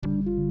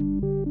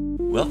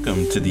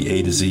Welcome to the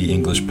A to Z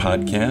English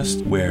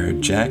podcast, where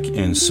Jack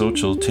and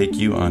Sochil take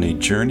you on a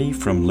journey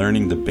from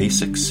learning the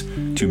basics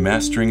to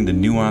mastering the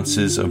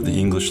nuances of the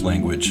English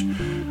language.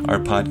 Our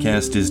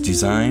podcast is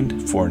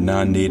designed for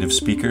non-native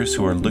speakers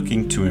who are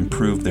looking to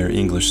improve their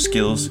English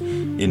skills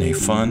in a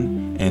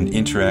fun and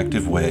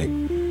interactive way.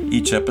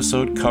 Each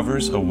episode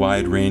covers a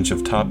wide range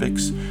of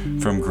topics,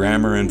 from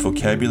grammar and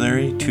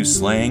vocabulary to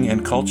slang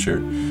and culture,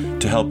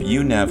 to help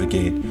you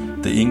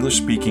navigate the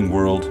English-speaking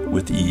world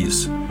with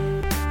ease.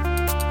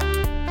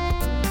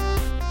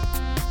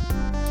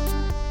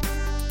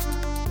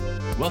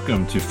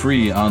 Welcome to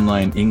free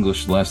online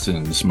English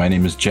lessons. My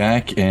name is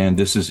Jack, and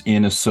this is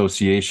in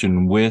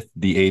association with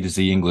the A to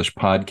Z English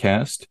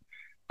podcast.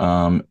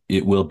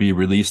 It will be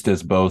released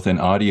as both an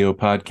audio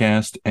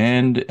podcast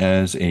and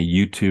as a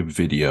YouTube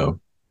video.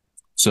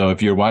 So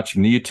if you're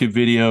watching the YouTube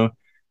video,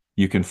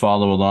 you can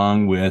follow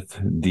along with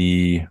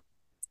the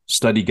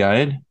study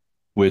guide,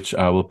 which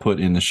I will put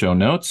in the show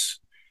notes.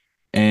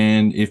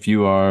 And if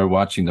you are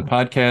watching the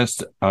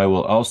podcast, I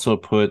will also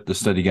put the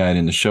study guide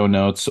in the show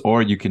notes,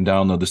 or you can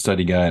download the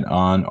study guide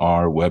on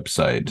our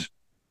website.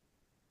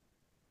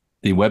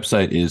 The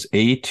website is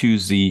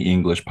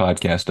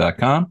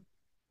a2zenglishpodcast.com.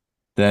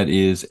 That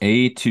is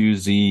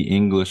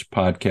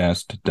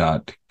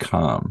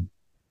a2zenglishpodcast.com.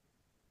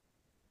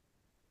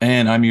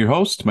 And I'm your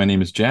host. My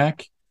name is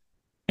Jack,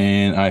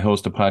 and I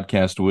host a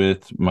podcast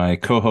with my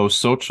co-host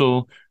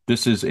Sochil.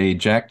 This is a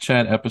Jack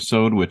Chat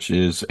episode, which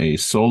is a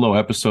solo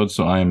episode,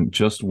 so I'm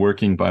just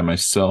working by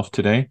myself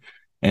today.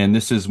 And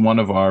this is one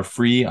of our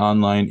free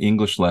online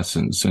English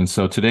lessons. And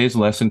so today's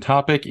lesson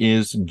topic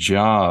is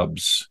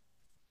jobs.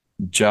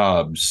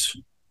 Jobs.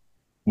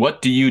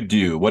 What do you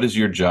do? What is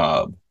your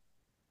job?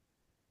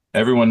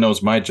 Everyone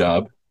knows my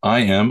job. I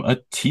am a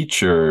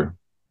teacher.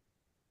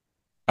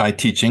 I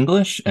teach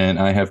English, and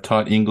I have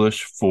taught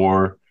English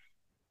for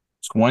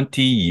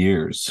 20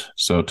 years.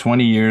 So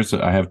 20 years,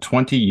 I have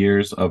 20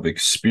 years of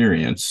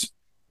experience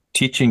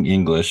teaching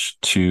English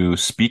to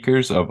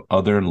speakers of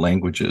other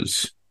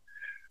languages.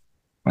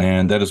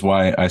 And that is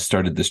why I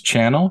started this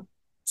channel.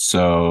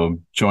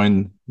 So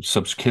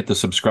hit the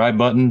subscribe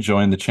button,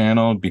 join the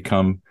channel,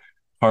 become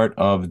part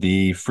of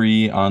the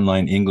free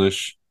online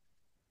English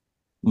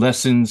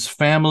lessons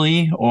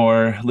family,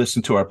 or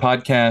listen to our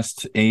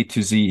podcast,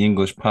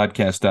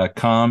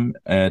 a2zenglishpodcast.com.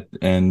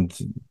 And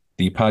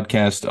the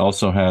podcast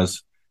also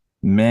has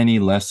many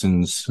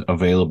lessons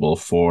available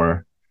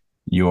for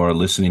your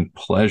listening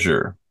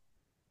pleasure.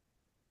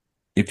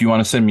 If you want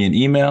to send me an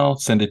email,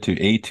 send it to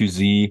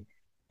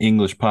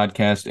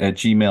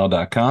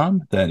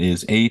a2zenglishpodcast@gmail.com. That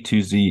is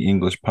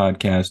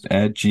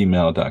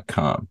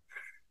a2zenglishpodcast@gmail.com.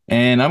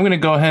 And I'm going to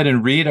go ahead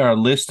and read our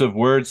list of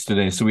words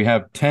today. So we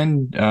have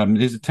 10.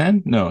 Is it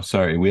 10? No,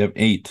 sorry. We have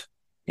 8.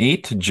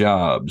 8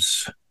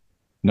 jobs.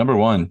 Number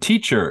 1,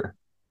 teacher.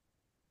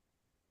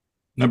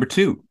 Number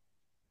 2,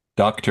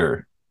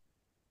 doctor.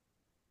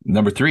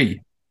 Number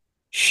 3,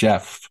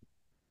 chef.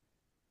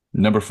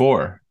 Number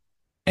 4,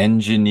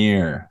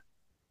 engineer.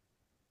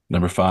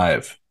 Number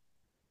 5,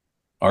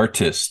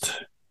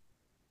 artist.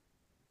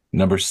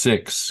 Number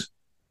 6,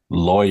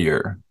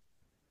 lawyer.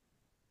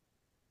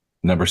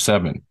 Number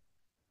 7,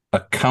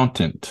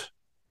 accountant.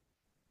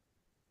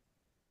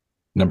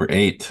 Number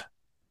 8,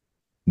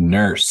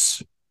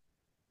 nurse.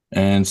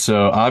 And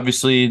so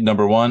obviously,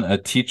 number 1, a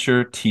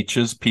teacher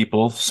teaches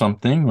people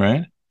something,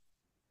 right?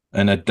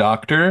 And a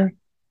doctor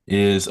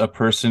is a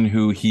person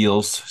who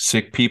heals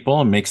sick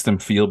people and makes them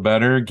feel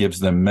better, gives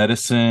them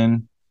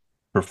medicine,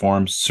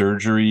 performs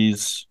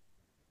surgeries.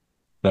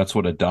 That's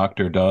what a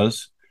doctor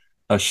does.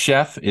 A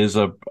chef is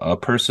a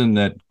person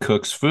that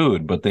cooks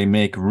food, but they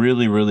make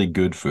really, really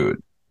good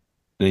food.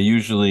 They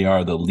usually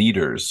are the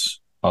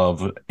leaders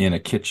in a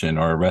kitchen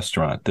or a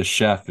restaurant. The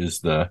chef is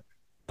the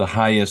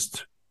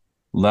highest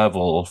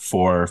level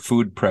for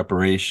food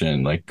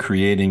preparation, like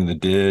creating the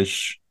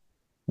dish.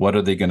 What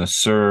are they going to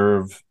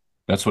serve?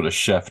 That's what a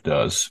chef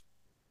does.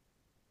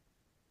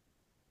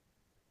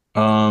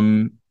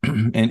 An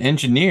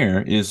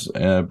engineer is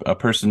a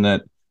person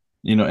that,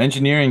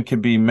 engineering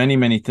could be many,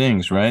 many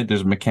things, right?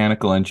 There's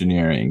mechanical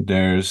engineering.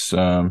 There's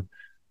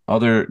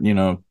other,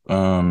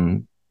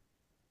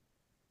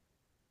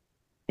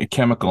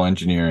 chemical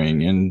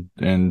engineering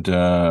and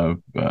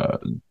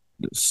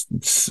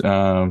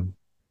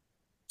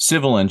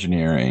civil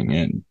engineering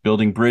and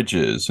building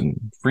bridges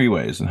and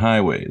freeways and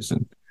highways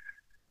and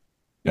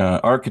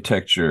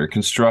architecture,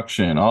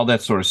 construction, all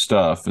that sort of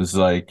stuff is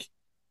like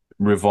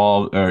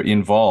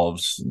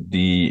involves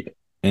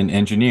an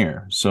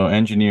engineer. So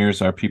engineers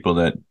are people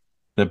that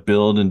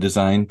build and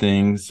design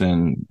things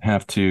and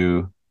have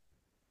to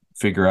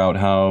figure out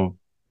how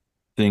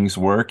things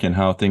work and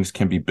how things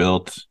can be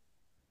built.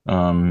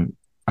 I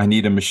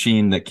need a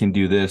machine that can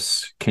do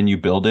this. Can you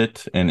build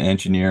it? An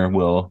engineer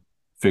will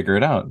figure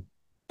it out.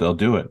 They'll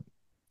do it.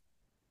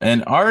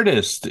 An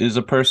artist is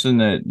a person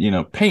that,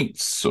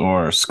 paints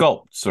or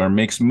sculpts or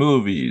makes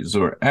movies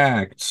or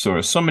acts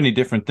or so many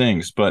different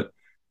things. But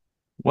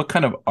what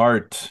kind of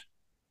art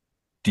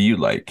do you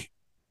like?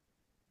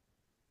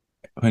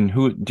 And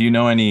who do you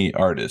know any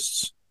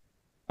artists?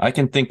 I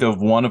can think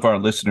of one of our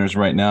listeners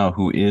right now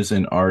who is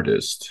an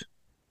artist.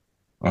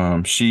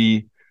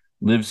 She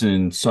lives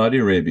in Saudi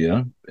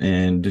Arabia,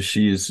 and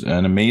she's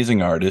an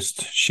amazing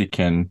artist. She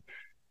can,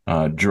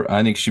 I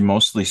think she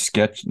mostly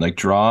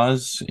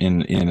draws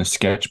in a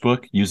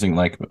sketchbook using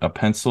like a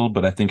pencil,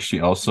 but I think she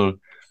also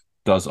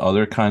does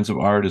other kinds of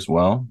art as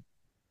well.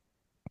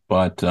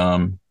 But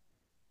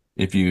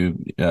if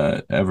you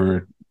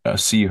ever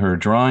see her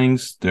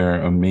drawings,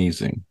 they're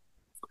amazing.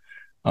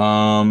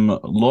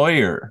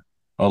 Lawyer.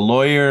 A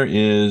lawyer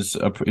is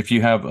if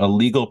you have a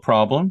legal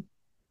problem.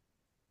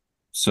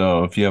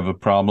 So if you have a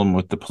problem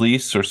with the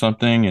police or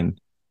something, and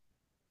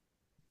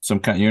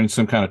you're in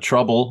some kind of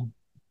trouble,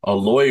 a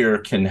lawyer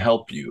can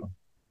help you.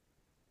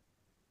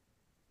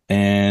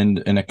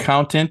 And an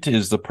accountant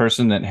is the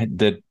person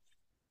that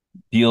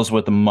deals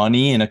with the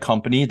money in a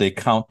company. They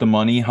count the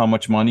money. How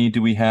much money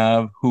do we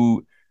have?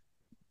 Who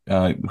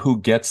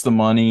gets the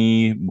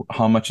money?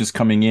 How much is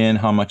coming in?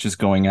 How much is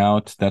going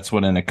out? That's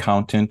what an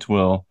accountant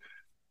will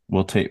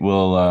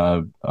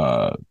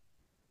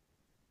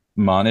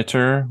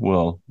monitor,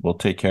 will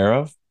take care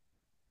of.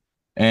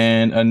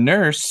 And a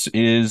nurse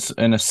is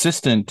an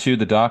assistant to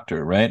the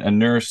doctor, right? A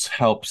nurse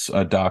helps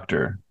a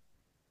doctor.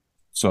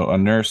 So a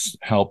nurse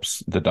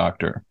helps the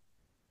doctor.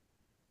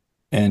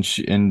 And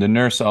the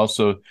nurse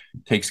also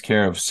takes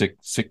care of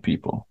sick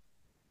people.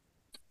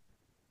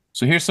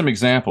 So here's some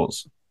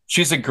examples.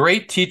 She's a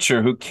great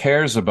teacher who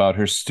cares about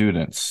her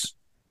students.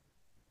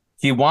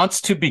 He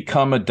wants to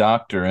become a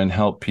doctor and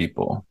help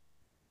people.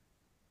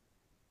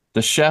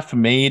 The chef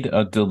made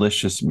a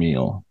delicious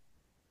meal.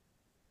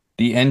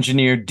 The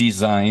engineer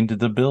designed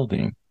the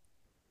building.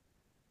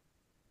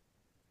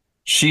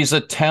 She's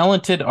a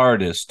talented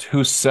artist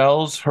who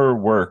sells her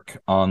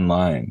work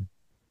online.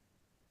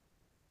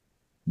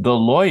 The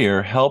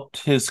lawyer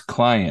helped his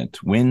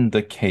client win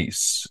the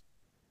case.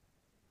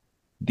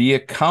 The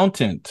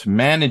accountant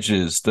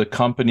manages the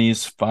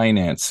company's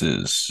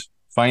finances.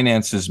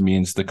 Finances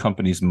means the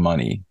company's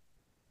money.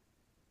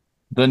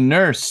 The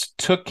nurse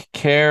took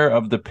care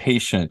of the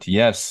patient.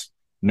 Yes,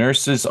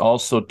 nurses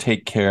also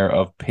take care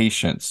of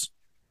patients.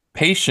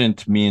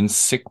 Patient means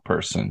sick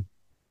person.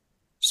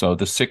 So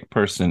the sick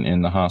person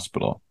in the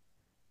hospital.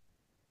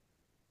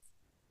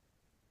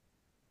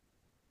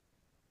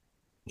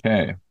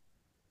 Okay.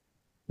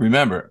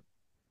 Remember,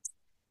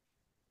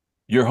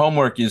 your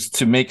homework is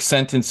to make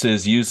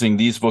sentences using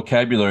these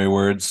vocabulary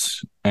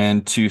words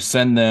and to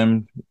send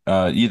them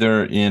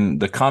either in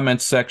the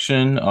comments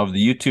section of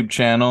the YouTube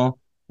channel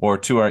or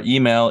to our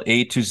email,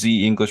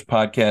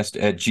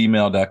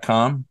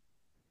 a2zenglishpodcast@gmail.com.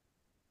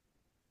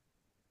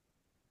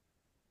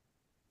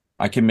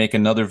 I can make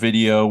another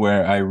video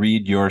where I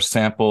read your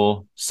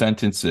sample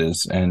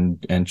sentences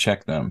and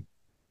check them.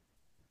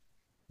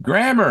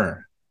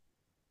 Grammar.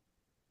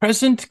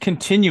 Present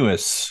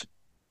continuous.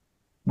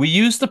 We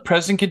use the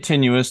present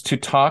continuous to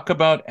talk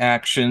about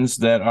actions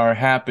that are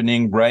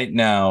happening right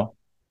now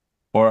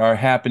or are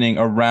happening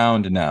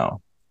around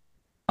now.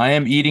 I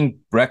am eating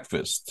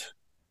breakfast.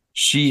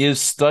 She is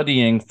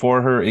studying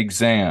for her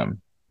exam.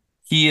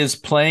 He is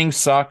playing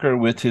soccer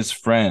with his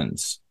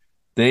friends.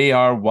 They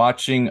are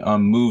watching a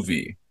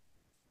movie.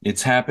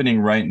 It's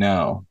happening right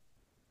now.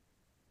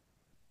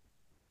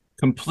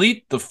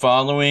 Complete the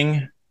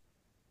following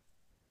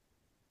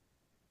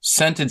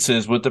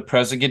sentences with the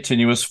present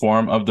continuous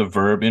form of the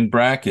verb in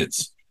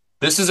brackets.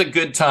 This is a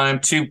good time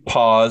to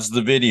pause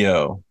the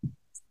video.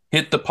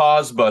 Hit the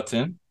pause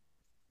button.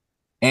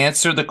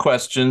 Answer the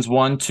questions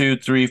 1, 2,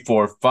 3,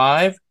 4,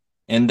 5,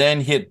 and then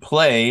hit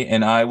play,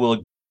 and I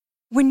will.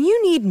 When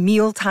you need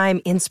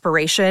mealtime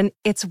inspiration,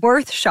 it's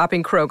worth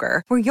shopping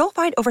Kroger, where you'll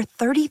find over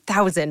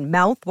 30,000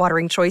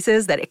 mouth-watering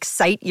choices that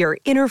excite your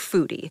inner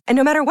foodie. And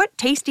no matter what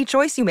tasty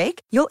choice you make,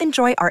 you'll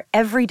enjoy our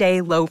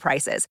everyday low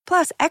prices,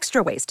 plus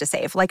extra ways to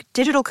save, like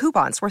digital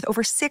coupons worth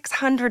over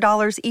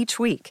 $600 each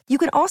week. You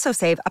can also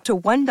save up to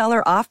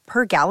 $1 off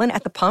per gallon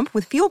at the pump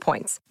with fuel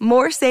points.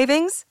 More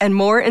savings and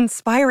more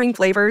inspiring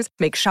flavors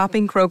make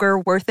shopping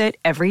Kroger worth it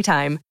every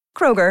time.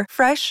 Kroger,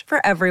 fresh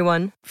for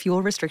everyone.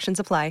 Fuel restrictions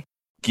apply.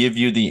 Give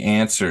you the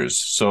answers.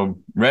 So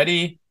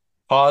ready?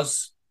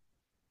 Pause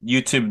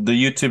the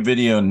YouTube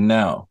video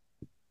now.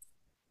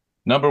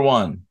 Number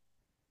 1,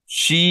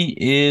 she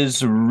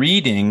is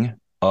reading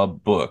a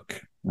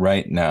book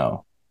right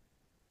now.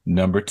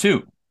 Number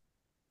 2,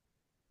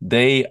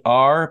 they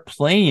are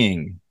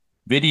playing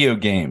video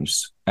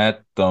games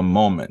at the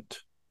moment.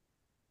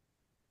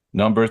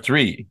 Number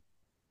 3,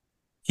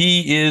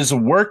 he is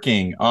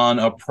working on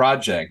a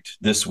project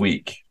this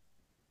week.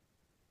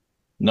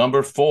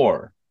 Number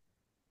 4,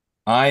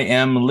 I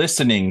am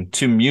listening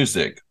to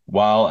music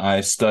while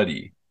I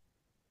study.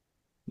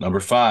 Number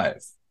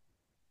 5,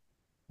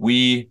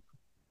 we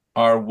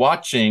are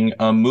watching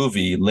a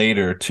movie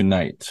later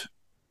tonight.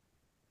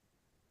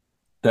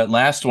 That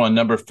last one,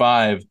 number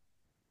 5,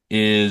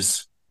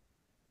 is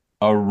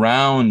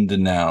around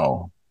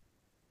now.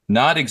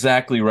 Not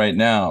exactly right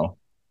now,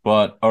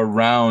 but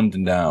around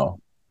now.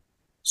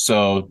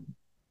 So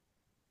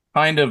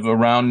kind of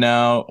around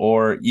now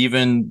or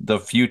even the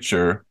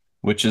future.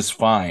 which is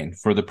fine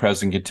for the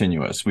present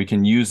continuous. We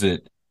can use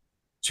it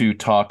to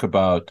talk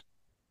about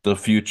the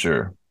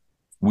future.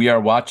 We are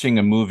watching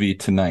a movie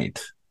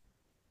tonight.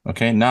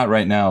 Okay, not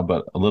right now,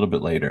 but a little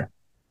bit later.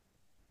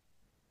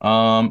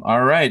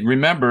 All right,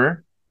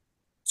 remember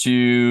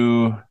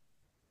to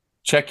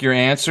check your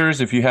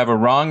answers. If you have a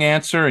wrong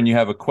answer and you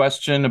have a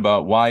question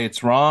about why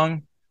it's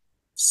wrong,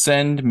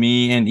 send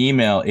me an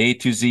email,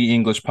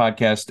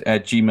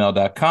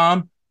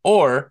 a2zenglishpodcast@gmail.com,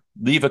 or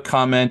leave a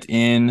comment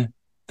in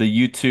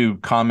the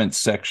YouTube comment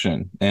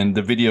section. And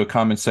the video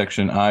comment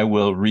section, I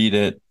will read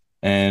it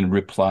and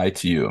reply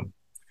to you.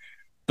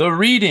 The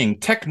reading,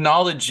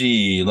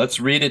 technology. Let's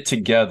read it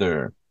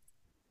together.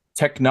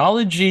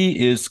 Technology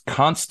is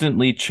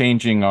constantly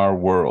changing our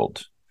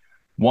world.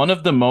 One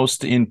of the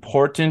most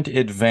important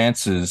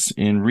advances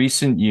in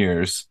recent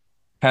years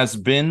has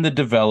been the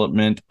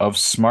development of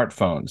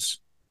smartphones.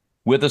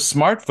 With a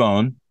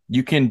smartphone,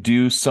 you can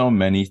do so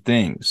many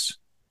things.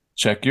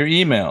 Check your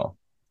email,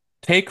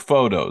 take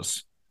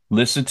photos,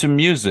 listen to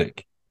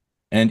music,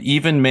 and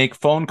even make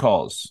phone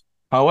calls.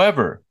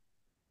 However,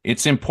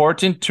 it's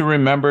important to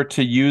remember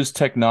to use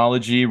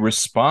technology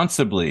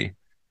responsibly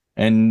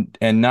and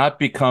not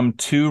become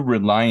too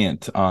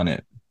reliant on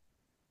it.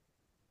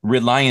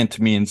 Reliant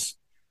means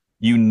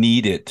you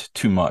need it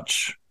too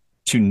much.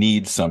 To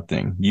need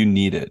something, you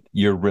need it.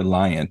 You're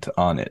reliant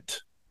on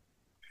it.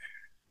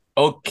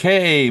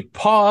 Okay,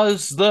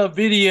 pause the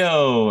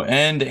video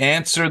and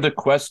answer the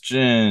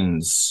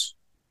questions.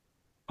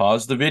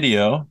 Pause the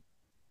video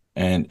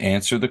and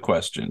answer the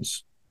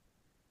questions.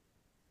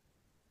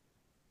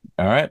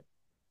 All right,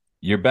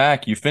 you're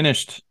back. You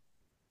finished.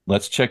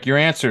 Let's check your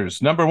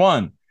answers. Number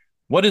 1,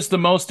 what is the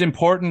most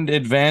important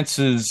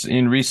advances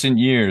in recent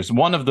years?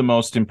 One of the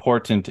most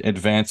important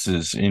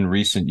advances in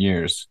recent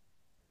years.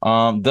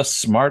 The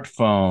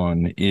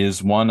smartphone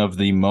is one of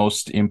the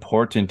most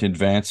important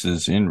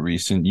advances in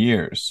recent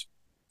years.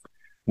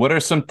 What are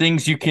some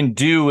things you can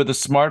do with a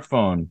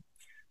smartphone?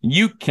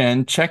 You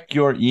can check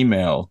your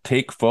email,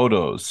 take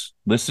photos,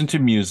 listen to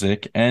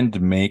music,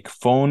 and make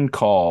phone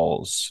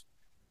calls.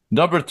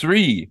 Number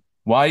 3,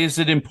 why is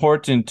it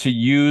important to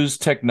use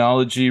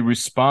technology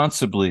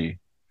responsibly?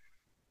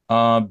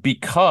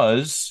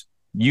 Because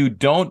you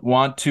don't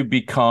want to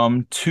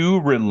become too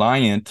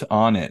reliant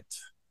on it.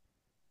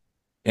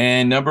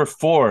 And number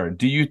 4,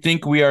 do you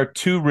think we are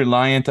too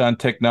reliant on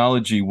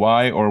technology?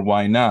 Why or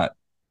why not?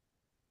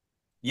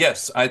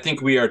 Yes, I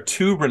think we are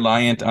too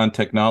reliant on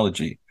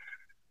technology.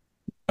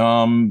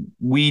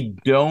 We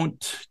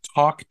don't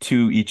talk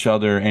to each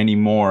other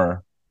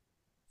anymore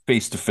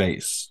face to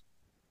face.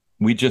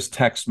 We just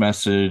text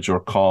message or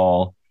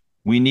call.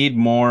 We need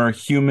more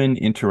human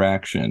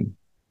interaction.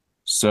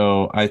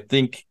 So I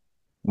think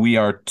we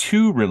are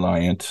too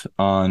reliant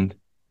on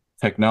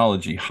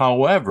technology.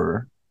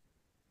 However,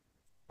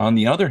 on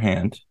the other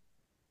hand,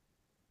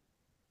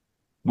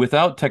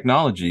 without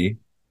technology,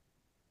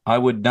 I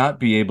would not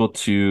be able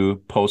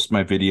to post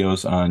my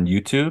videos on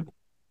YouTube.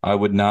 I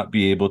would not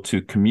be able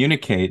to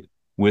communicate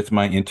with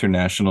my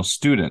international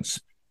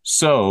students.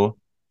 So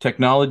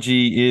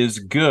technology is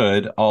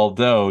good,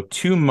 although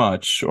too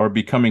much or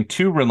becoming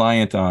too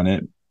reliant on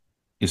it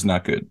is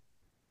not good.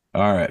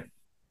 All right.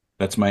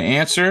 That's my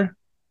answer.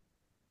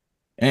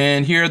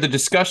 And here are the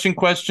discussion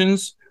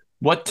questions.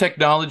 What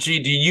technology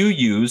do you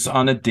use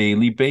on a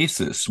daily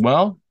basis?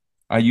 Well,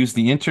 I use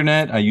the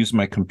internet. I use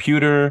my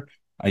computer.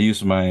 I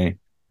use my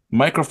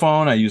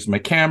microphone. I use my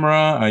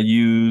camera. I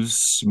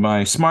use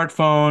my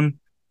smartphone.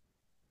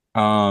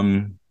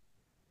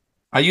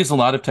 I use a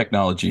lot of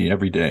technology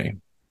every day.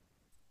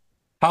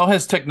 How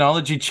has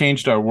technology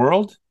changed our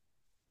world?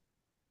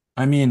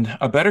 I mean,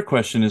 a better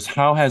question is,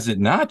 how has it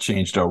not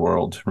changed our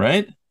world,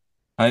 right?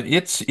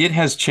 It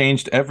has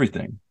changed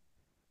everything.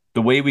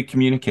 The way we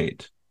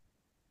communicate.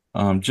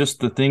 Just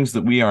the things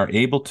that we are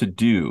able to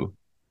do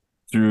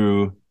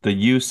through the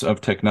use of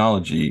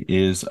technology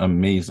is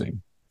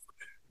amazing.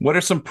 What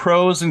are some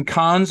pros and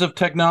cons of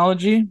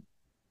technology?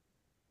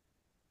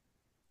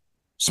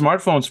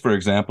 Smartphones, for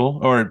example,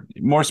 or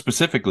more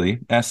specifically,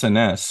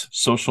 SNS,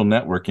 social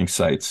networking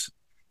sites,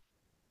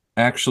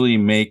 actually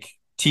make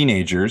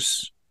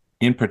teenagers,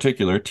 in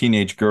particular,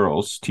 teenage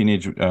girls,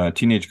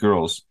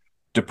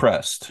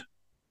 depressed.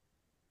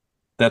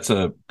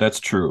 That's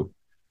true.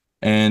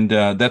 And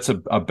that's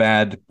a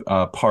bad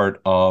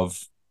part of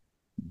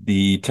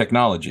the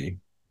technology.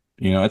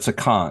 You know, it's a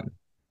con.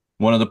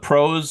 One of the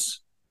pros,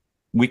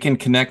 we can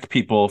connect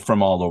people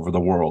from all over the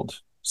world.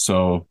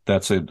 So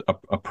that's a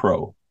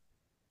pro.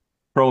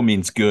 Pro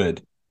means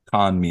good.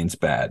 Con means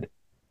bad.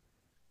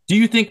 Do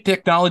you think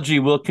technology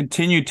will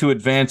continue to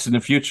advance in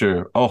the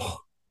future? Oh,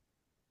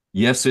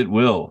 yes, it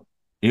will.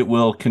 It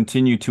will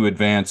continue to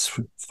advance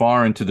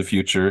far into the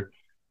future.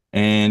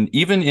 And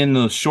even in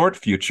the short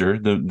future,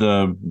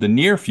 the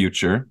near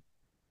future,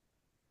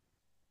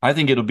 I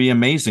think it'll be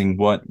amazing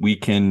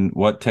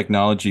what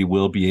technology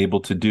will be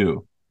able to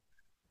do.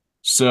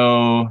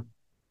 So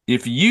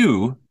if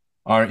you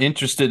are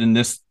interested in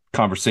this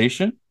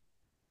conversation,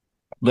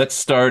 let's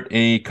start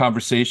a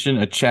conversation,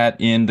 a chat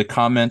in the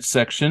comments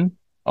section.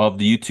 of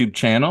the YouTube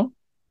channel.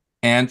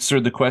 Answer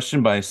the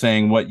question by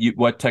saying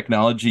what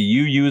technology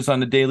you use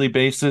on a daily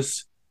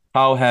basis.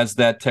 How has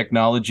that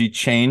technology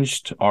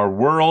changed our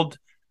world?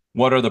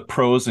 What are the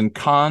pros and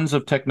cons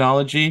of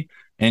technology?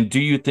 And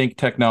do you think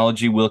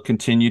technology will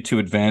continue to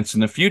advance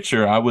in the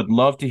future? I would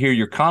love to hear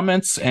your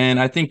comments, and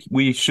I think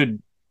we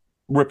should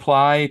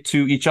reply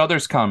to each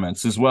other's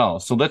comments as well.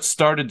 So let's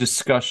start a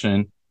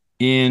discussion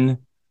in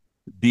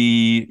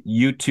the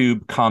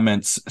YouTube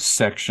comments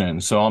section.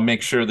 So I'll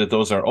make sure that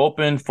those are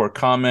open for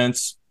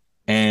comments,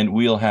 and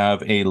we'll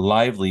have a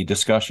lively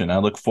discussion. I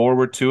look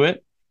forward to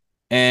it.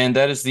 And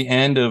that is the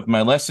end of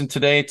my lesson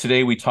today.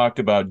 Today we talked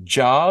about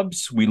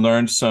jobs. We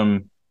learned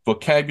some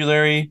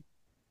vocabulary.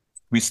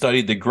 We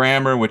studied the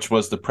grammar, which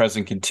was the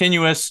present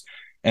continuous.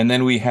 And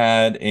then we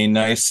had a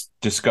nice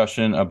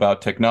discussion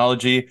about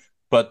technology.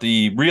 But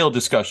the real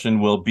discussion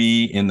will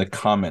be in the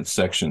comments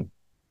section.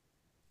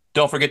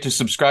 Don't forget to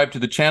subscribe to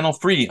the channel,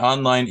 Free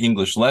Online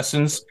English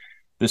Lessons.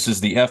 This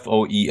is the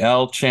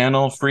FOEL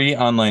channel, Free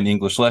Online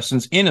English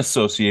Lessons, in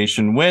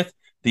association with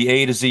the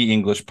A to Z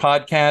English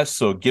Podcast.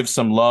 So give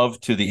some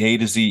love to the A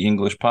to Z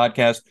English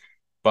Podcast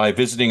by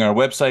visiting our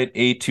website,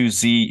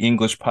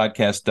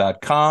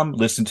 a2zenglishpodcast.com.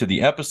 Listen to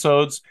the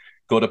episodes.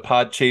 Go to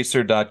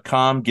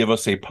podchaser.com. Give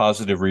us a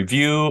positive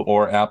review,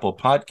 or Apple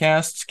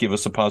Podcasts. Give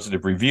us a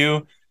positive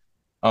review.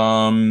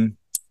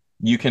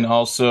 You can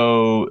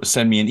also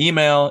send me an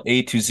email,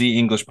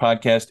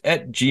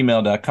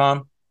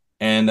 a2zenglishpodcast@gmail.com.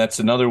 And that's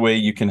another way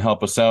you can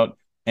help us out.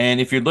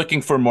 And if you're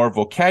looking for more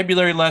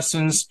vocabulary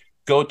lessons,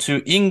 go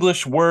to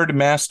English Word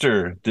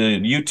Master, the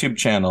YouTube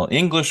channel,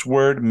 English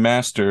Word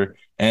Master,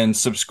 and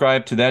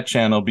subscribe to that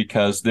channel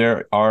because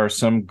there are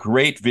some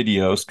great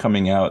videos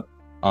coming out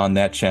on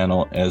that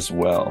channel as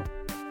well.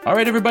 All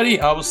right,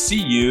 everybody, I will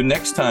see you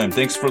next time.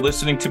 Thanks for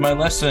listening to my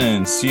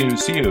lesson. See you.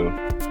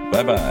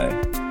 Bye-bye.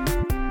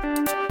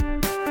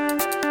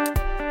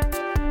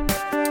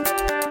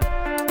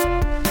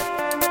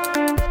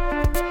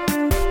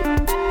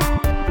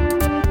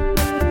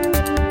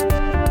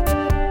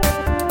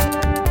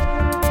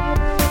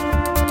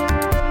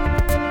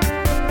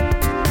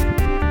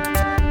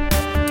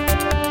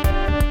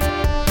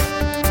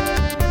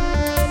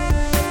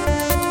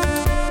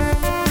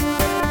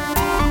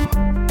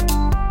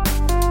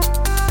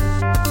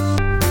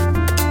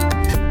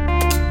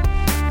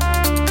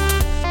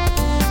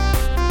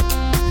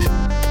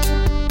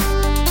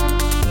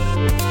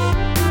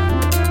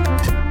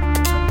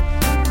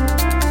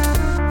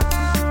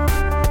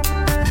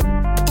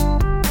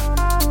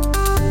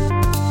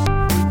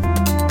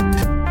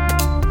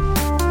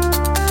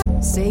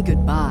 Say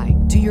goodbye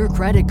to your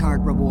credit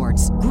card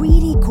rewards.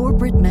 Greedy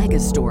corporate mega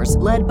stores,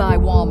 led by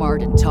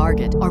Walmart and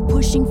Target, are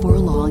pushing for a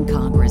law in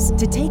Congress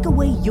to take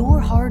away your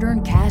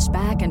hard-earned cash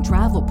back and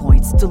travel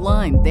points to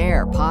line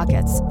their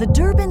pockets. The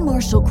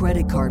Durbin-Marshall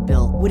credit card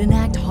bill would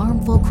enact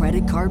harmful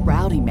credit card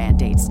routing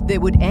mandates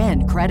that would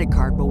end credit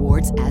card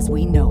rewards as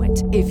we know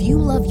it. If you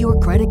love your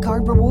credit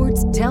card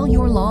rewards, tell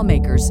your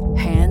lawmakers,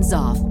 hands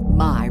off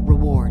my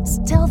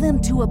rewards. Tell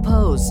them to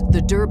oppose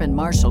the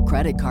Durbin-Marshall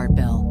credit card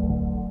bill.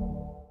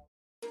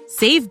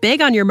 Save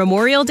big on your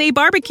Memorial Day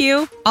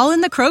barbecue, all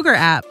in the Kroger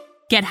app.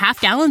 Get half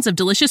gallons of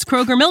delicious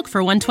Kroger milk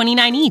for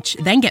 $1.29 each.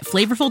 Then get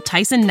flavorful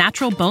Tyson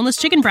natural boneless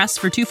chicken breasts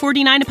for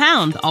 $2.49 a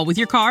pound, all with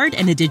your card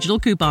and a digital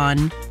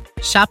coupon.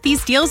 Shop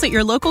these deals at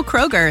your local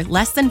Kroger,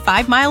 less than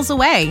 5 miles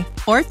away.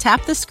 Or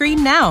tap the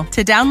screen now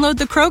to download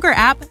the Kroger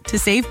app to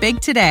save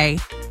big today.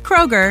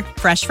 Kroger,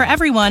 fresh for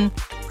everyone.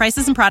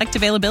 Prices and product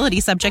availability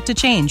subject to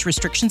change.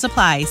 Restrictions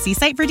apply. See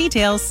site for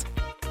details.